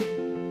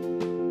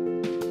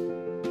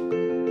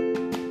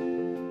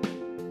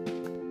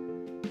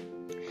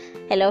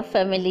Hello,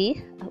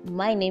 family.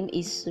 My name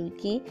is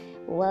Suki.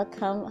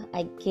 Welcome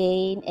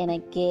again and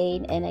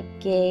again and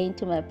again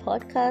to my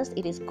podcast.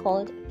 It is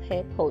called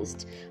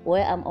Purposed,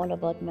 where I'm all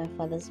about my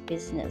father's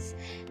business.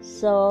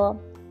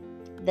 So,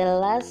 the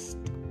last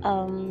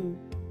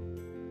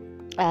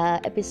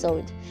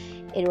episode,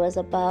 it was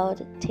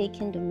about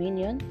taking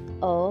dominion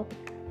or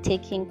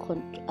taking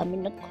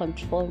not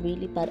control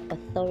really, but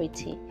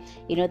authority.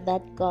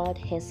 That God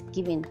has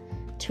given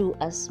to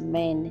us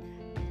men.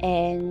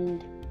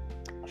 And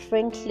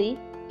frankly,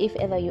 if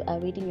ever you are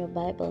reading your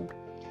Bible,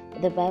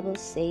 the Bible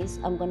says,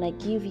 I'm going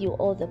to give you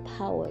all the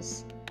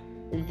powers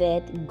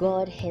that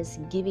God has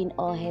given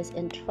or has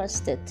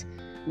entrusted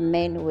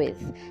men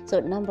with. So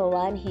number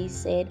one, he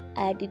said,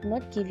 I did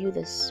not give you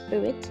the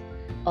spirit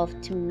of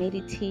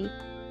timidity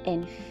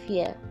and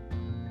fear.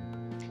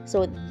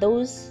 So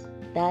those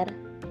that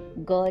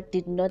God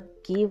did not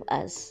give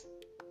us,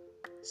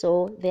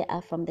 so they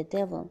are from the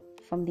devil,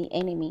 from the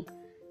enemy.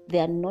 They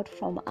are not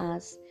from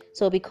us.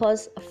 So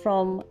because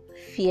from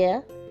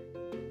fear,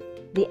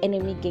 the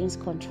enemy gains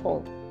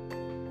control.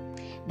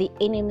 The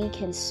enemy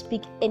can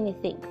speak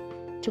anything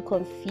to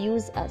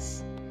confuse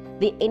us.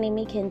 The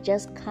enemy can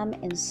just come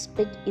and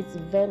spit its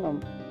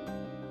venom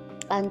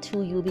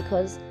unto you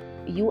because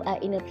you are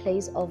in a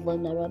place of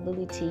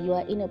vulnerability. You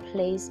are in a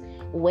place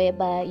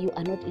whereby you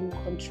are not in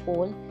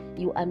control.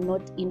 You are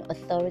not in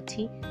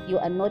authority. You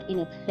are not in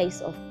a place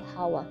of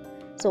power.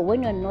 So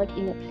when you're not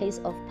in a place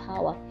of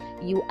power,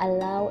 you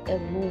allow a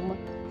room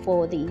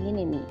for the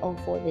enemy or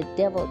for the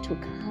devil to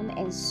come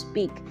and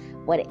speak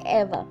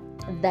whatever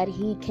that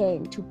he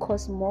can to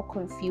cause more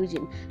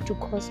confusion, to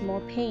cause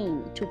more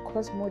pain, to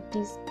cause more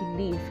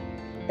disbelief.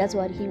 That's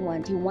what he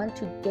wants. He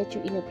wants to get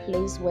you in a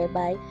place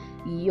whereby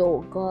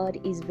your God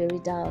is very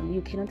down.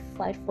 You cannot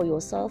fight for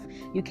yourself.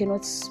 You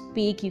cannot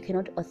speak. You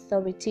cannot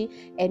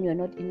authority, and you're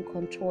not in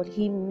control.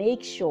 He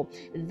makes sure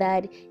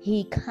that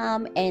he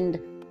come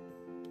and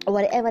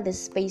whatever the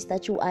space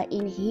that you are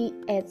in, he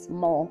adds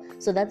more.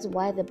 So that's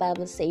why the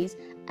Bible says,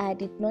 I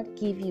did not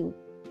give you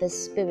the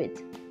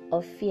spirit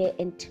of fear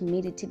and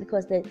timidity,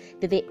 because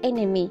the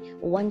enemy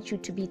wants you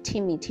to be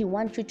timid. He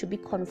wants you to be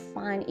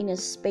confined in a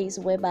space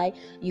whereby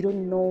you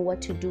don't know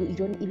what to do. You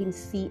don't even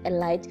see a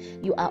light.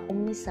 You are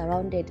only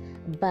surrounded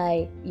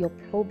by your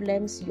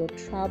problems, your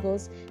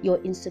troubles, your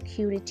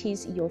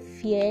insecurities, your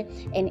fear,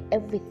 and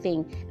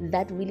everything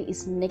that really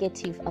is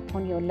negative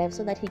upon your life,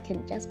 so that he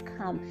can just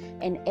come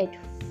and add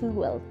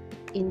fuel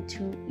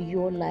into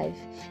your life.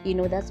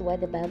 That's why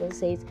the Bible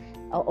says,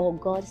 or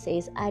God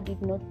says, I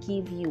did not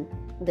give you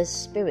the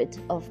spirit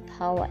of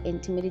power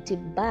and timidity,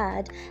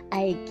 but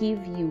I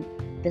give you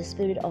the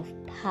spirit of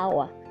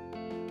power.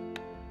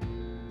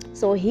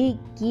 So he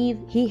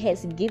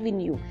has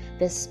given you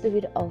the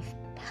spirit of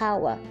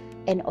power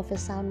and of a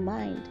sound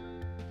mind.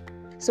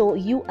 So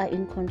you are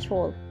in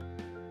control.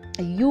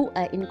 You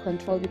are in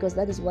control because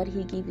that is what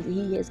he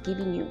has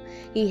given you.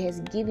 He has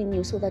given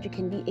you so that you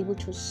can be able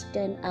to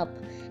stand up.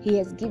 He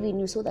has given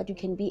you so that you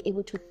can be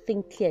able to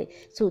think clear,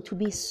 so to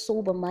be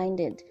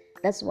sober-minded.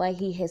 That's why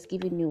he has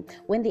given you.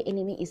 When the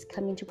enemy is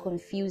coming to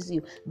confuse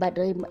you, but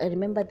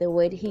remember the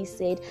word he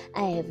said,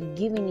 I have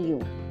given you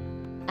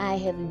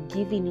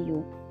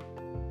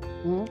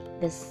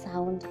the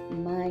sound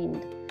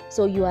mind.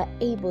 So you are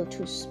able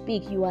to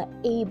speak. You are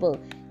able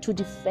to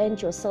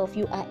defend yourself.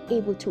 You are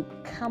able to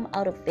come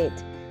out of it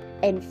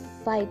and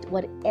fight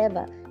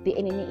whatever the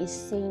enemy is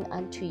saying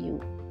unto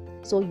you.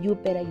 So you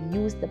better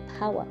use the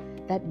power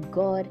that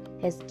God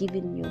has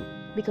given you,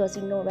 because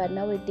right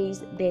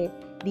nowadays the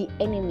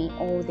enemy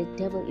or the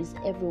devil is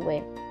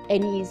everywhere,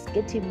 and he is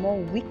getting more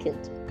wicked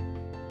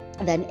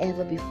than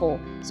ever before.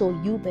 So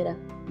you better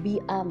be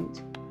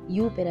armed.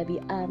 You better be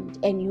armed,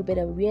 and you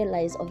better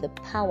realize of the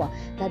power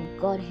that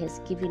God has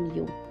given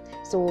you.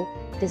 So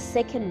the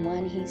second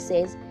one, he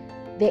says,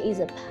 there is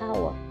a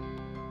power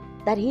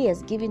that he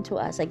has given to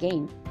us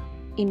again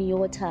in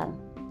your tongue.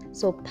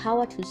 So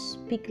power to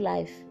speak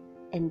life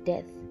and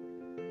death.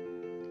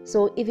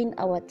 So even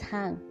our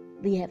tongue,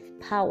 we have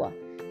power.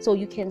 So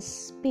you can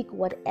speak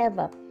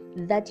whatever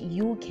that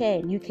you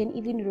can. You can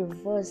even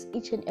reverse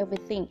each and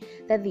everything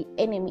that the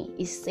enemy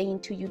is saying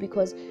to you,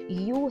 because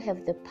you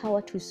have the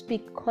power to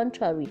speak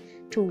contrary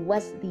to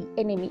what the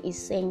enemy is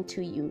saying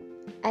to you.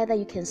 Either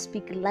you can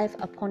speak life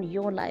upon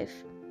your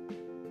life.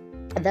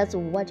 That's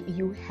what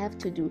you have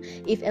to do.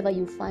 If ever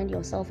you find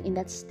yourself in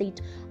that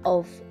state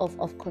of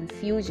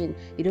confusion,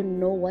 you don't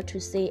know what to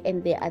say,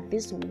 and there are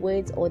these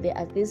words or there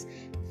are these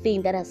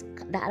things that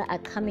are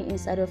coming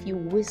inside of you,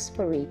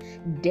 whispering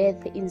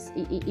death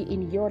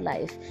in your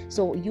life.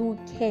 So you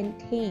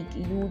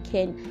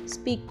can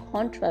speak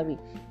contrary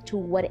to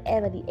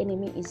whatever the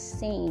enemy is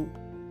saying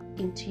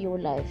into your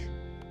life.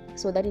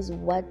 So that is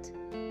what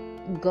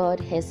God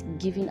has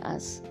given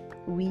us,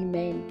 we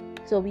men,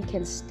 so we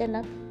can stand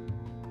up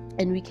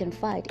and we can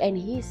fight. And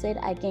he said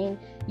again,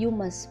 you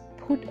must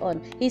put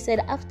on. He said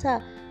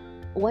after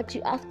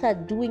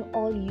doing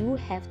all you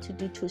have to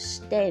do to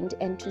stand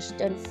and to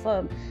stand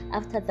firm,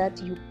 after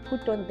that you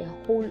put on the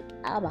whole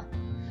armor.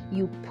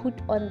 you put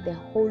on the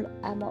whole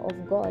armor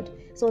of God,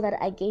 so that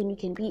again you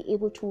can be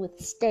able to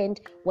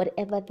withstand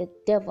whatever the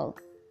devil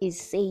is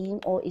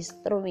saying or is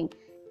throwing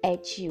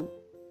at you.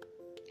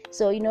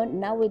 So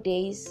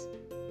nowadays,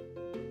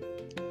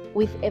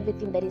 with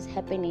everything that is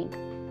happening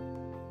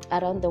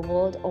around the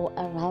world or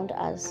around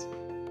us,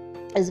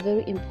 it's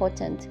very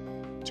important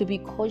to be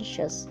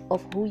conscious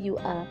of who you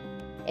are,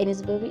 and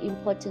it's very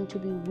important to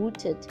be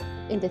rooted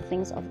in the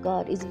things of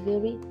God. It's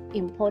very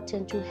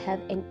important to have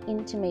an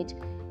intimate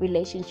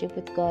relationship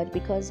with God,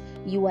 because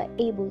you are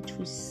able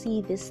to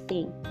see this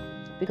thing.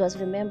 Because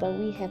remember,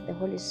 we have the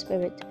Holy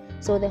Spirit.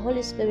 So the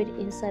Holy Spirit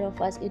inside of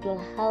us, it will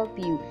help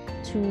you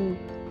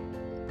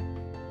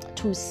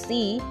to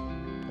see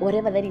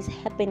whatever that is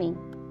happening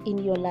in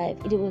your life.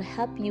 It will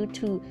help you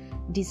to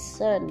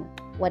discern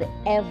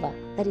whatever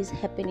that is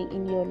happening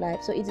in your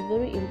life. So it's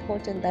very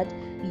important that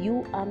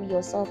you arm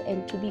yourself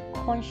and to be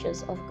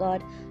conscious of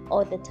God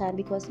all the time,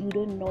 because you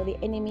don't know, the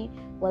enemy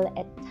will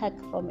attack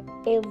from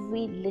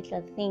every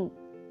little thing.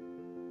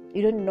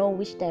 You don't know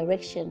which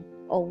direction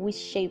or which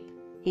shape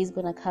he's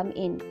gonna come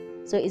in.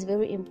 So it's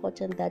very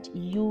important that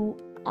you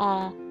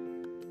are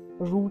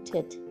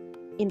rooted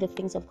in the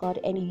things of God,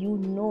 and you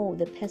know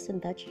the person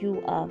that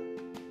you are,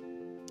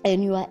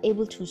 and you are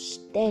able to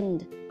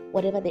stand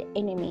whatever the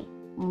enemy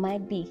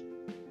might be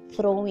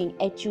throwing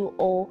at you,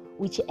 or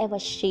whichever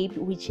shape,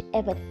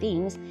 whichever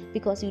things,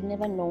 because you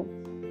never know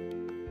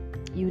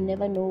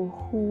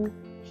who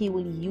he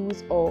will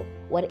use or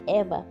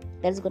whatever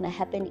that's going to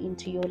happen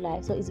into your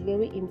life. So it's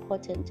very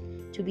important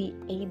to be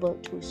able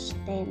to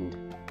stand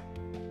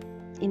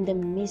in the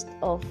midst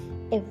of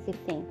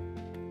everything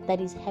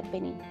that is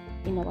happening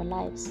in our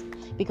lives,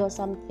 because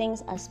some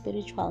things are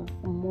spiritual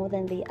more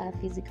than they are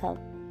physical.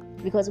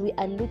 Because we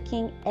are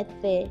looking at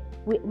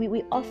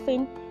we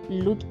often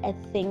look at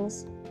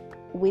things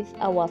with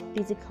our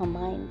physical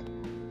mind,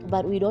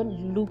 but we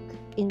don't look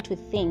into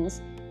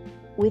things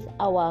with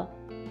our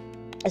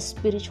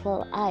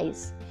spiritual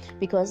eyes.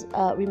 Because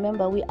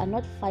remember, we are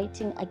not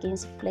fighting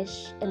against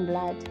flesh and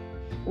blood.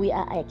 We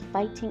are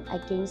fighting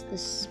against the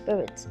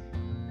spirits,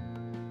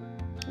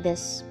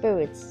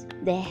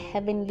 the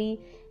heavenly,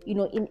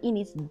 in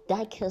its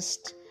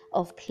darkest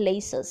of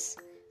places.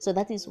 So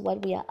that is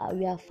what we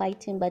are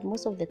fighting. But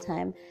most of the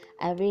time,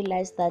 I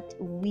realize that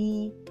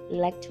we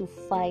like to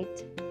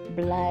fight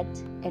blood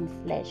and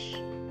flesh.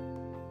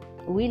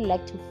 We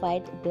like to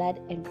fight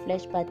blood and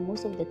flesh, but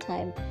most of the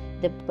time,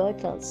 the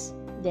battles,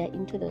 they are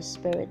into the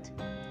spirit.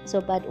 So,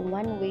 but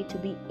one way to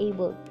be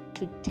able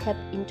to tap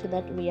into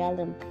that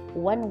realm,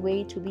 one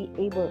way to be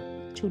able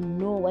to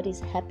know what is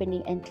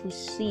happening and to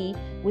see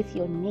with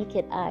your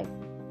naked eye,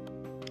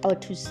 or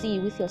to see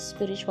with your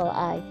spiritual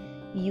eye,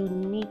 you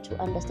need to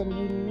understand,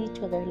 you need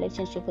to have a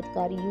relationship with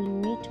God. You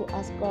need to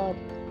ask God,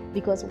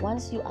 because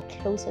once you are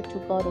closer to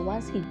God,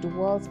 once he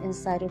dwells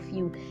inside of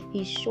you,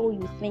 he show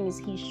you things,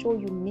 he show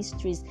you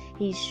mysteries,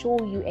 he show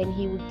you, and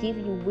he will give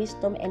you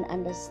wisdom and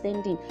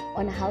understanding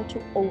on how to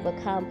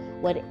overcome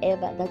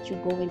whatever that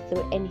you're going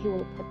through, and he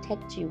will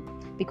protect you,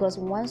 because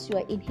once you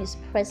are in his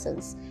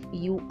presence,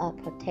 you are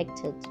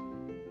protected.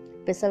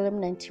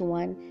 Psalm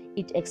 91,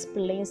 it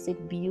explains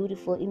it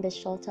beautiful, in the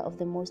shelter of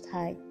the Most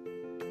High.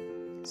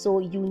 So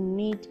you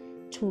need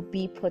to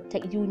be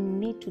protected. You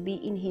need to be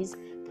in his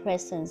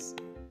presence.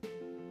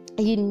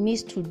 He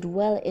needs to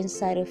dwell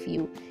inside of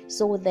you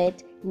so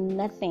that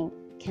nothing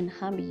can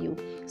harm you.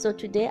 So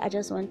today I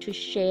just want to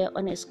share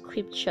on a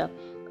scripture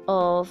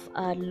of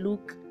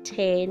Luke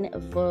 10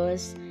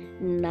 verse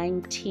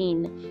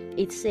 19.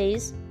 It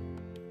says,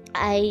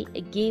 I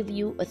give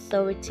you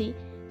authority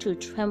to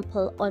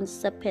trample on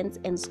serpents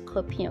and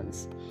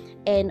scorpions,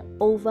 and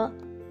over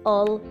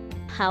all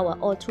power,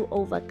 or to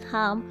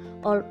overcome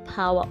all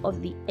power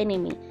of the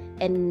enemy,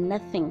 and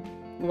nothing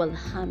will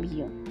harm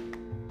you.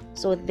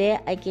 So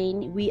there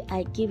again, we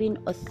are given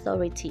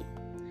authority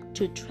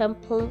to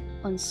trample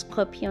on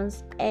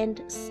scorpions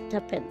and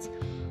serpents.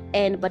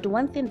 But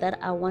one thing that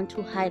I want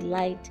to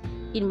highlight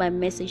in my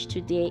message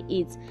today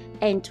is,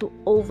 and to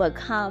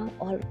overcome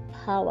all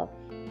power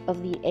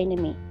of the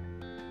enemy.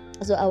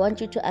 So I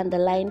want you to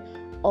underline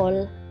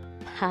all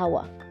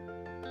power.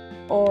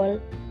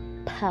 All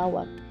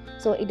power.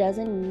 So it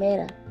doesn't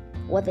matter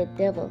what the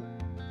devil,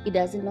 it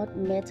does not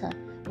matter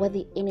what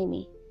the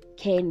enemy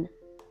can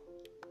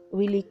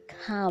really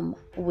come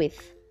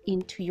with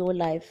into your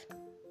life.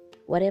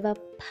 Whatever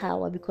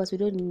power, because we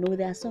don't know,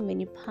 there are so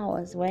many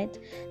powers, right,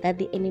 that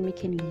the enemy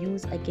can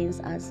use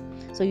against us.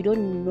 So you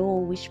don't know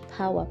which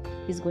power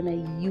he's going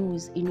to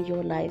use in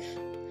your life.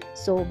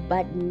 So,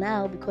 but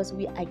now, because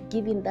we are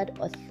given that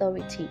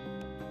authority,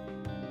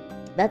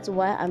 that's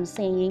why I'm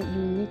saying you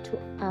need to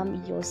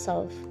arm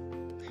yourself,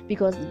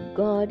 because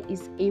God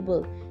is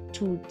able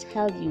to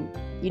tell you,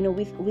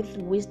 with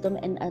wisdom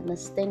and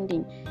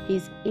understanding,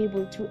 he's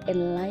able to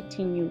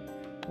enlighten you.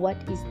 What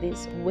is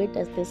this? Where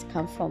does this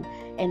come from?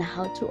 And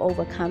how to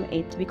overcome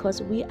it?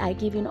 Because we are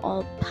given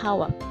all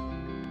power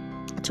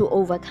to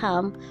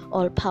overcome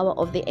all power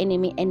of the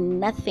enemy, and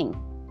nothing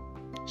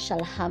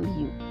shall harm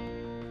you.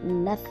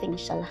 nothing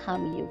shall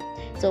harm you.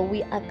 So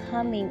we are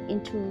coming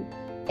into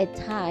a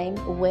time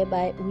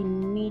whereby we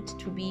need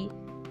to be,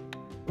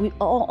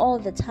 all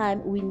the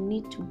time we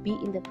need to be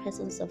in the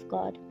presence of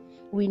God.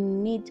 We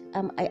need,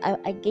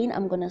 again,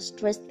 I'm going to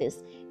stress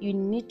this. You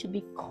need to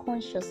be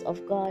conscious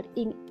of God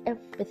in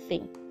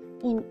everything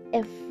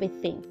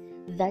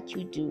that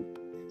you do,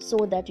 so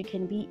that you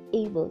can be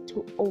able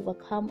to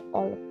overcome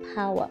all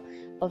power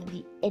of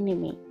the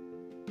enemy.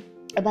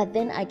 But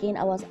then again,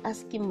 I was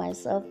asking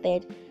myself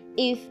that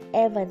if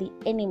ever the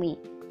enemy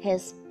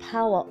has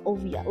power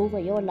over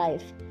your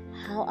life,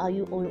 how are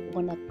you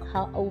going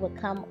to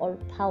overcome all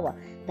power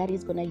that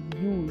is going to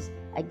use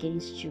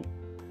against you?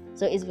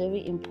 So it's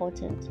very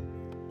important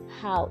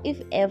how,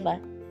 if ever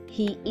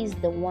he is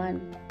the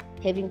one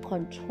having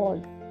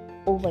control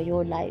over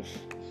your life.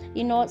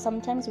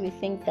 Sometimes we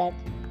think that,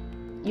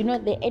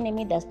 the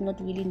enemy does not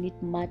really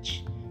need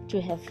much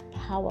to have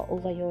power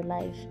over your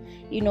life.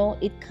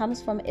 It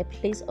comes from a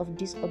place of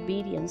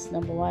disobedience,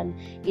 number one.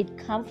 It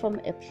comes from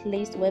a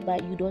place whereby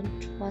you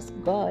don't trust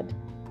God.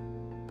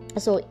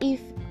 So if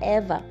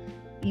ever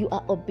you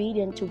are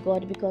obedient to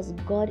God, because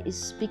God is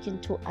speaking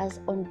to us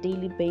on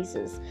daily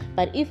basis,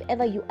 but if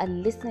ever you are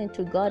listening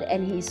to God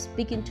and he is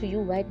speaking to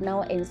you right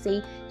now and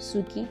say,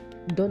 Suki,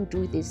 don't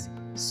do this,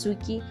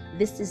 Suki,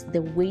 this is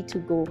the way to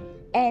go,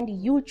 and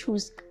you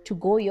choose to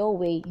go your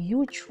way,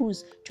 you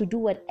choose to do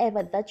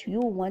whatever that you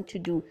want to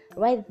do,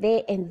 right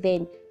there and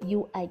then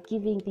you are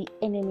giving the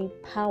enemy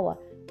power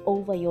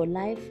over your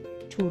life,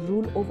 to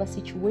rule over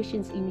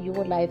situations in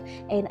your life.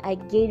 And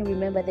again,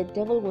 remember, the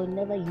devil will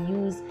never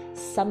use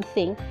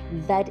something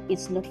that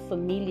is not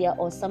familiar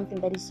or something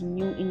that is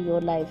new in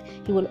your life.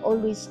 He will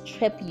always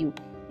trap you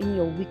in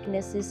your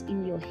weaknesses,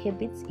 in your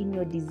habits, in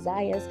your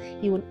desires.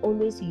 He will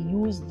always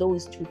use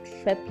those to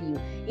trap you.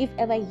 If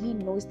ever he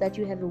knows that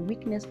you have a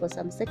weakness for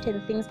some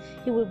certain things,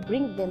 he will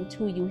bring them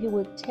to you. He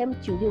will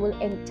tempt you. He will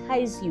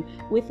entice you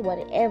with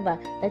whatever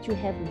that you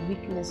have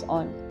weakness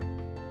on.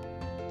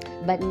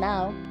 But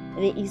now,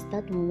 there is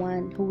that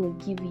one who will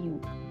give you,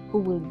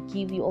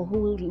 or who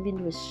will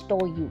even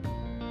restore you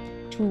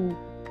to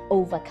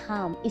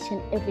overcome each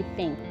and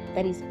everything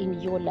that is in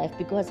your life.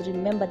 Because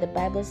remember, the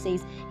Bible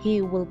says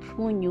he will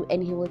prune you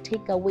and he will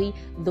take away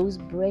those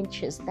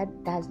branches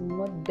that does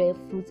not bear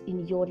fruit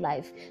in your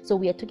life. So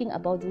we are talking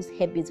about those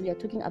habits. We are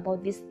talking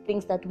about these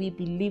things that we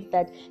believe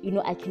that,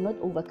 I cannot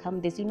overcome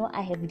this.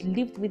 I have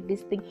lived with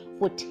this thing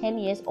for 10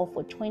 years or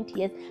for 20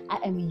 years. I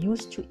am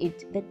used to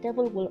it. The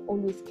devil will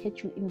always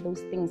catch you in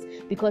those things,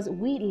 because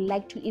we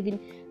like to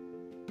even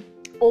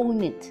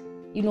own it.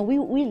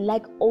 We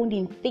like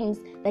owning things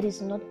that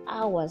is not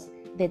ours.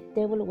 The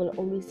devil will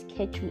always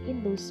catch you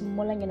in those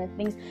smaller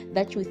things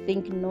that you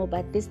think, no,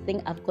 but this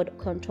thing I've got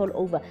control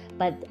over.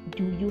 But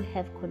do you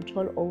have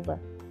control over?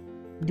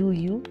 Do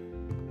you?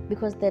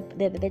 Because the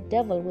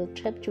devil will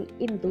trap you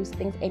in those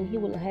things and he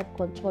will have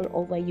control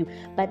over you.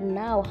 But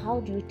now, how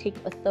do you take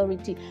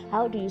authority?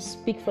 How do you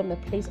speak from a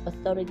place of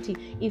authority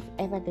if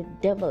ever the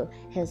devil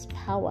has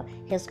power,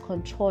 has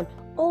control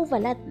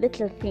over that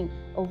little thing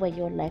over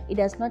your life? It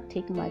does not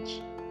take much.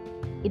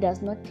 It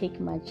does not take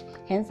much.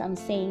 Hence, I'm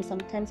saying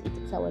sometimes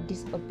it's our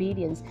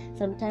disobedience.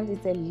 Sometimes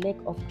it's a lack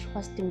of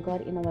trusting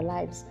God in our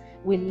lives.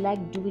 We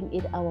like doing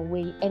it our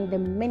way. And the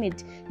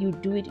minute you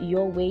do it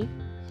your way,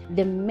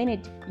 the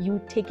minute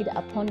you take it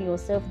upon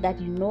yourself that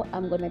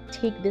I'm going to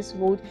take this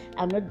road,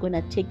 I'm not going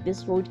to take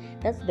this road,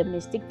 that's the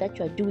mistake that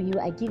you are doing. You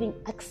are giving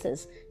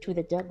access to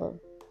the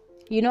devil.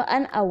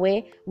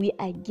 Unaware, we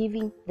are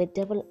giving the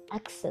devil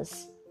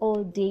access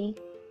all day,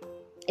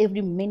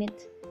 every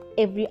minute,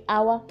 every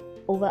hour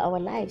over our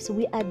lives.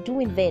 We are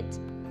doing that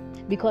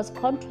because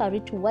contrary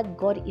to what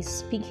God is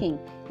speaking,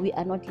 we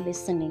are not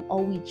listening,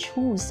 or we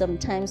choose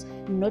sometimes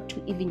not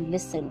to even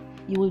listen.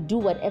 You will do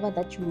whatever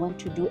that you want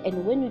to do,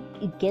 and when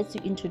it gets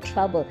you into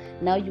trouble,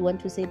 now you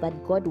want to say, but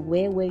God,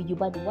 where were you?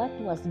 But what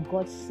was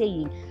God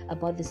saying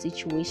about the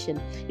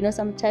situation?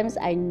 Sometimes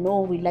I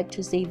know we like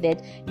to say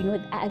that,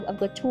 I've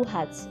got two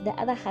hearts. The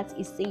other heart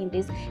is saying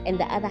this and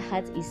the other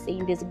heart is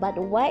saying this. But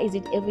why is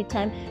it every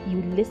time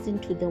you listen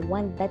to the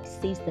one that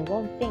says the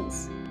wrong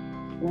things?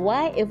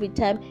 Why every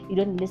time you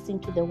don't listen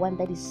to the one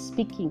that is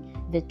speaking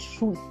the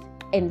truth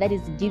and that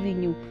is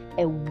giving you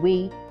a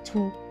way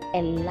to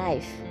a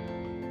life?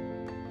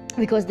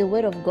 Because the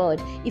word of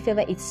God, if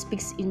ever it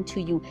speaks into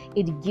you,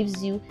 it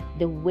gives you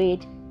the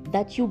word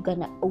that you're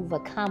gonna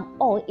overcome,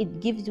 or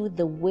it gives you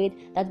the word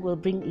that will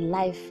bring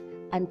life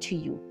unto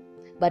you.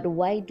 But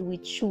why do we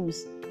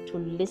choose to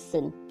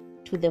listen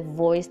to the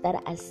voice that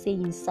are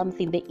saying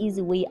something, the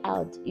easy way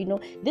out?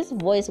 This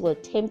voice will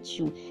tempt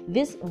you.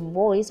 This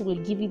voice will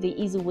give you the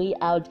easy way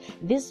out.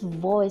 This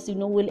voice,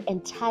 will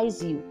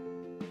entice you.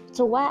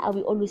 So why are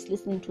we always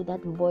listening to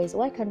that voice?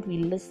 Why can't we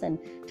listen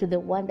to the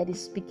one that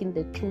is speaking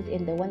the truth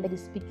and the one that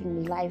is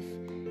speaking life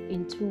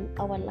into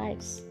our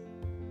lives?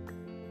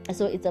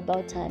 So it's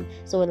about time.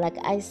 So like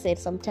I said,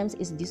 sometimes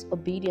it's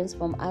disobedience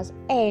from us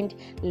and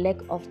lack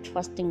of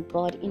trusting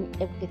God in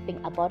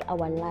everything about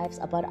our lives,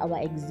 about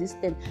our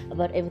existence,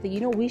 about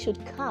everything. We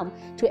should come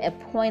to a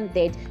point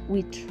that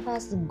we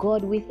trust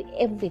God with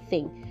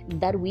everything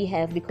that we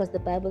have, because the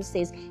Bible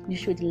says you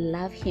should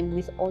love Him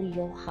with all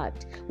your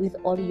heart, with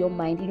all your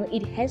mind.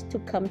 It has to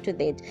come to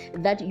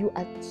that you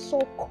are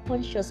so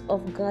conscious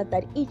of God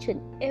that each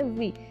and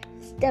every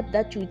step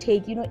that you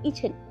take,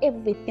 each and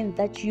everything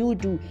that you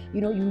do,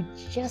 you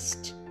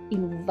just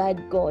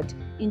invite God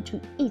into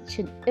each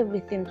and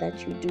everything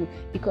that you do,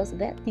 because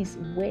that is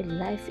where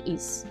life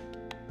is.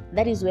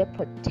 That is where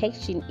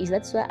protection is.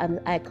 That's why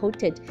I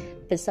quoted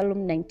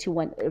Psalm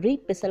 91.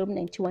 Read Psalm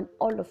 91,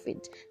 all of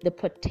it. The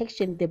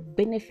protection, the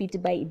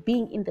benefit by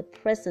being in the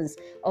presence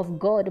of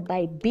God,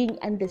 by being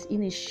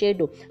in His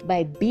shadow,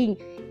 by being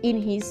in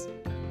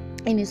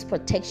His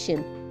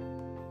protection.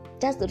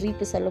 Just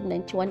read Psalm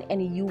 91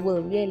 and you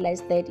will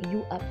realize that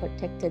you are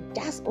protected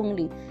just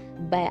only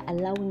by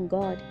allowing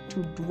God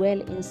to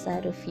dwell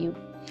inside of you.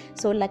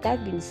 So like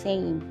I've been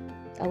saying,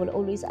 I will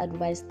always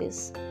advise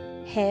this: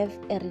 have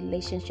a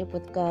relationship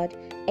with God,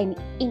 an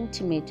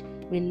intimate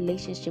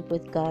relationship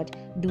with God.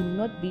 Do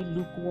not be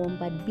lukewarm,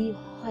 but be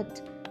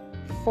hot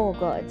for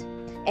God.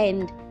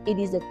 And it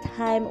is a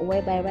time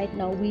whereby right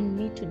now we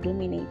need to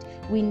dominate.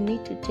 We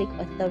need to take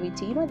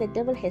authority. The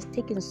devil has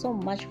taken so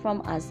much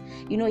from us.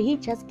 He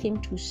just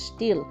came to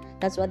steal.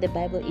 That's what the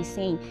Bible is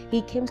saying.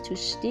 He came to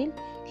steal.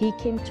 He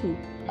came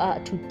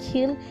to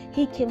kill.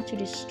 He came to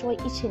destroy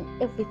each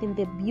and everything,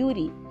 the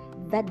beauty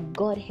that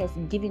God has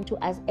given to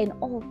us and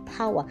all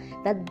power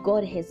that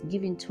God has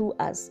given to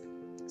us.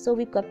 So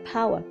we've got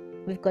power.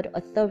 We've got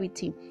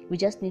authority. We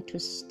just need to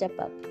step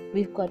up.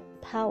 We've got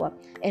power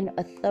and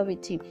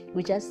authority.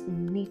 We just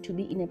need to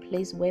be in a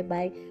place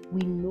whereby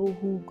we know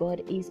who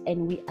God is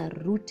and we are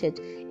rooted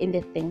in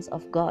the things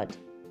of God.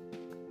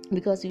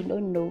 Because you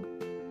don't know,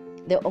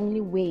 the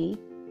only way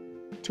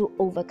to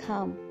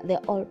overcome the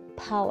all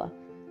power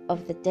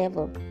of the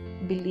devil,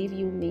 believe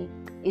you me,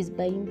 is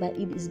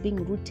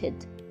being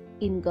rooted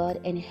in God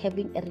and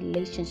having a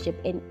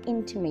relationship, an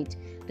intimate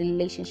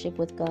relationship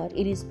with God.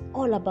 It is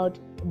all about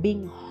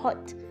being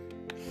hot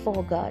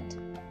for God,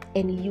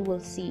 and you will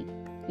see,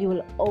 you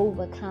will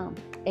overcome.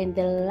 And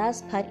the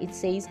last part, it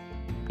says,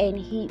 and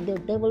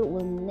the devil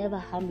will never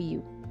harm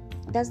you.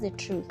 That's the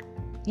truth.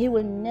 He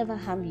will never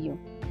harm you.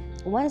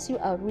 Once you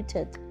are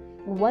rooted,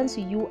 once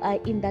you are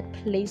in that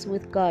place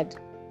with God,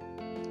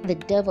 the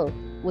devil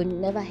will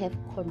never have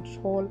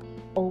control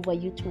over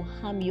you to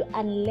harm you,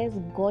 unless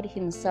God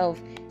Himself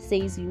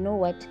says, you know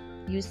what,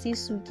 you see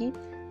Suki,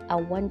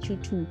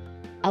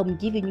 I'm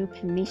giving you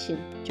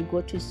permission to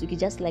go to Suki.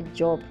 Just like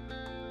Job,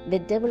 the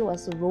devil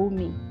was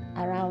roaming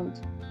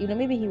around.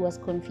 Maybe he was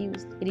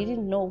confused. He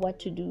didn't know what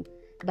to do.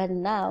 But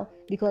now,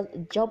 because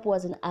Job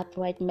was an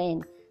upright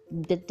man,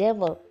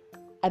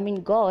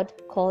 God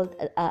called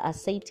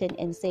Satan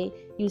and say,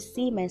 you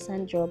see my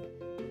son Job,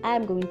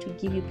 I'm going to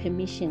give you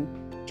permission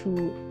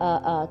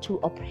to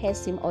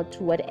oppress him or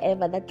to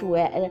whatever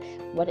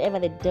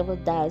the devil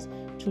does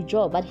to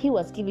Job. But he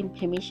was given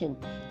permission.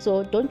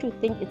 So don't you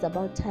think it's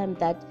about time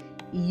that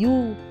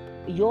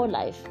your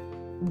life,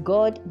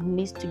 God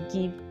needs to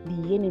give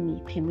the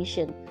enemy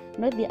permission,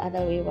 not the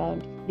other way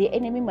around. The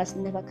enemy must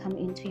never come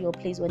into your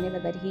place whenever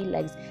that he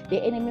likes.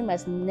 The enemy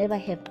must never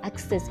have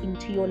access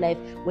into your life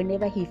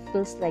whenever he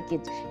feels like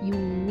it. You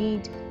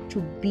need to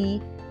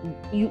be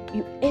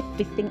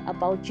everything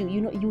about you.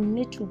 You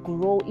need to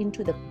grow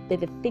into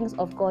the things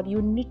of God.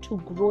 You need to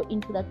grow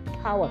into that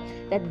power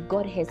that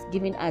God has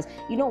given us.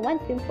 One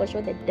thing for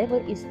sure, the devil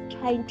is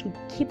trying to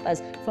keep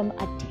us from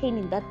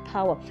attaining that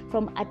power,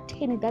 from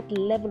attaining that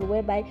level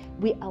whereby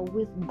we are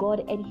with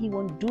God and He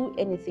won't do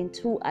anything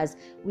to us.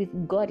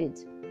 We've got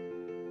it.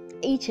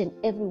 Each and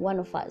every one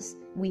of us,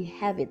 we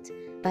have it,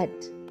 but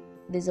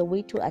there's a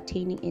way to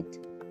attaining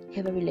it.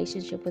 Have a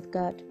relationship with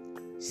God.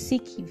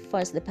 Seek ye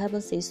first. The Bible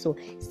says so.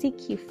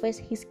 Seek ye first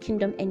His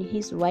kingdom and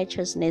His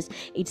righteousness.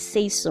 It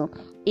says so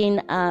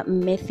in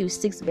Matthew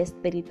 6 verse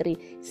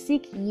 33.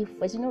 Seek ye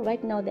first.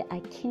 Right now there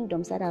are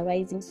kingdoms that are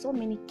rising. So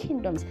many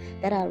kingdoms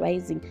that are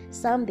rising.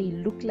 Some they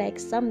look like,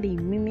 some they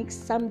mimic,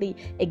 some they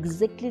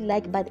exactly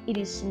like, but it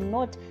is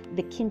not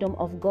the kingdom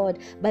of God.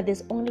 But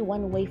there's only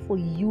one way for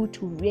you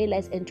to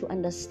realize and to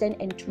understand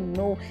and to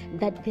know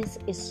that this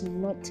is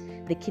not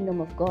the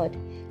kingdom of God.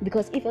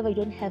 Because if ever you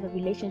don't have a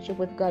relationship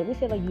with God,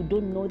 if ever you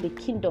don't know the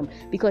kingdom,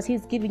 because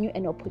He's giving you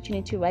an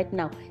opportunity right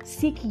now.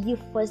 Seek ye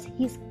first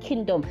His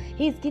kingdom.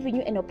 He's giving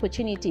you an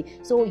opportunity,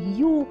 so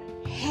you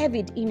have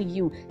it in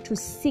you to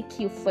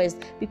seek you first.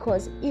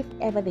 Because if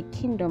ever the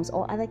kingdoms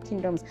or other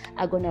kingdoms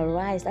are gonna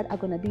rise that are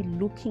gonna be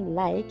looking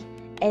like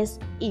as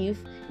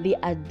if they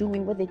are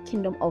doing what the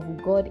kingdom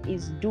of God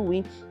is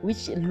doing,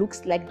 which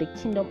looks like the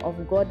kingdom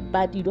of God,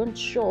 but you don't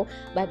show.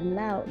 But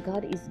now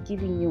God is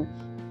giving you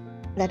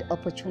that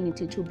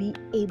opportunity to be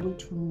able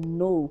to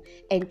know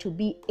and to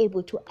be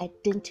able to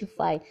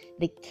identify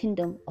the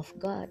kingdom of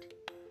God.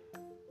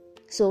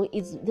 So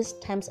these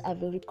times are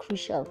very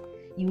crucial.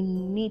 You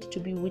need to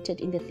be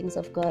rooted in the things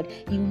of God.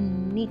 You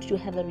need to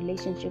have a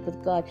relationship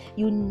with God.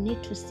 You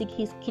need to seek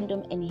His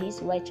kingdom and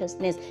His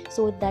righteousness,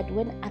 so that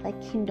when other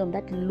kingdom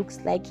that looks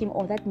like Him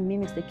or that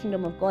mimics the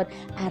kingdom of God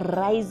are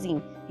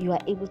rising, you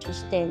are able to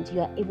stand,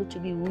 you are able to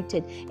be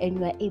rooted, and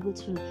you are able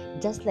to,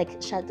 just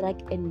like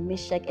Shadrach and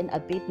Meshach and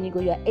Abednego,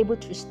 you are able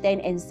to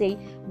stand and say,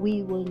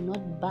 we will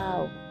not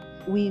bow,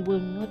 we will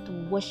not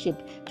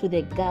worship to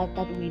the God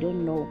that we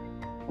don't know,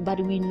 but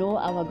we know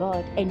our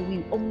God, and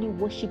we only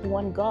worship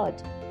one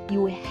God.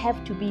 You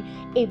have to be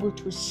able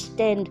to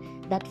stand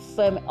that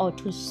firm, or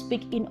to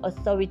speak in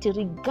authority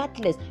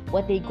regardless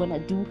what they're gonna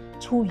do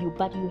to you.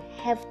 But you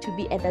have to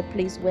be at that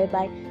place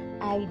whereby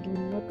I do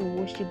not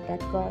worship that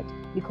God,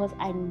 because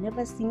I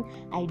never seen,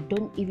 I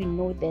don't even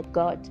know that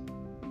God.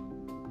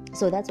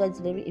 So that's why it's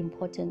very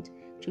important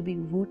to be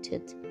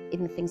rooted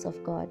in the things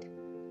of God.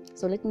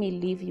 So let me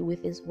leave you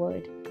with this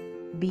word: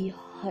 be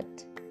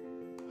hot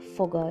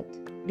for God.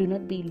 Do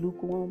not be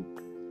lukewarm.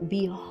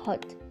 Be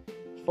hot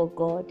for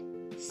God.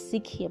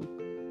 Seek Him.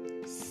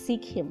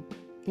 Seek Him.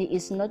 He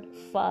is not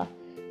far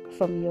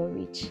from your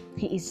reach.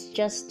 He is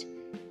just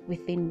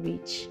within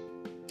reach.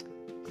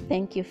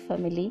 Thank you,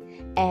 family.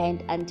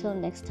 And until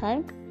next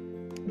time,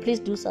 please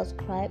do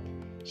subscribe,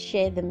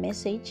 share the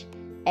message,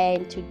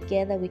 and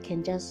together we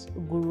can just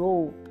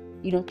grow.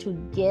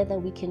 Together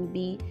we can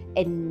be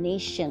a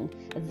nation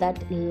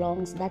that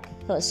longs, that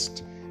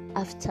thirsts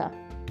after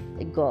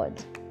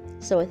God.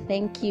 So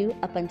thank you.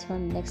 Up until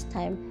next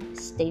time,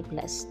 stay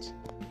blessed.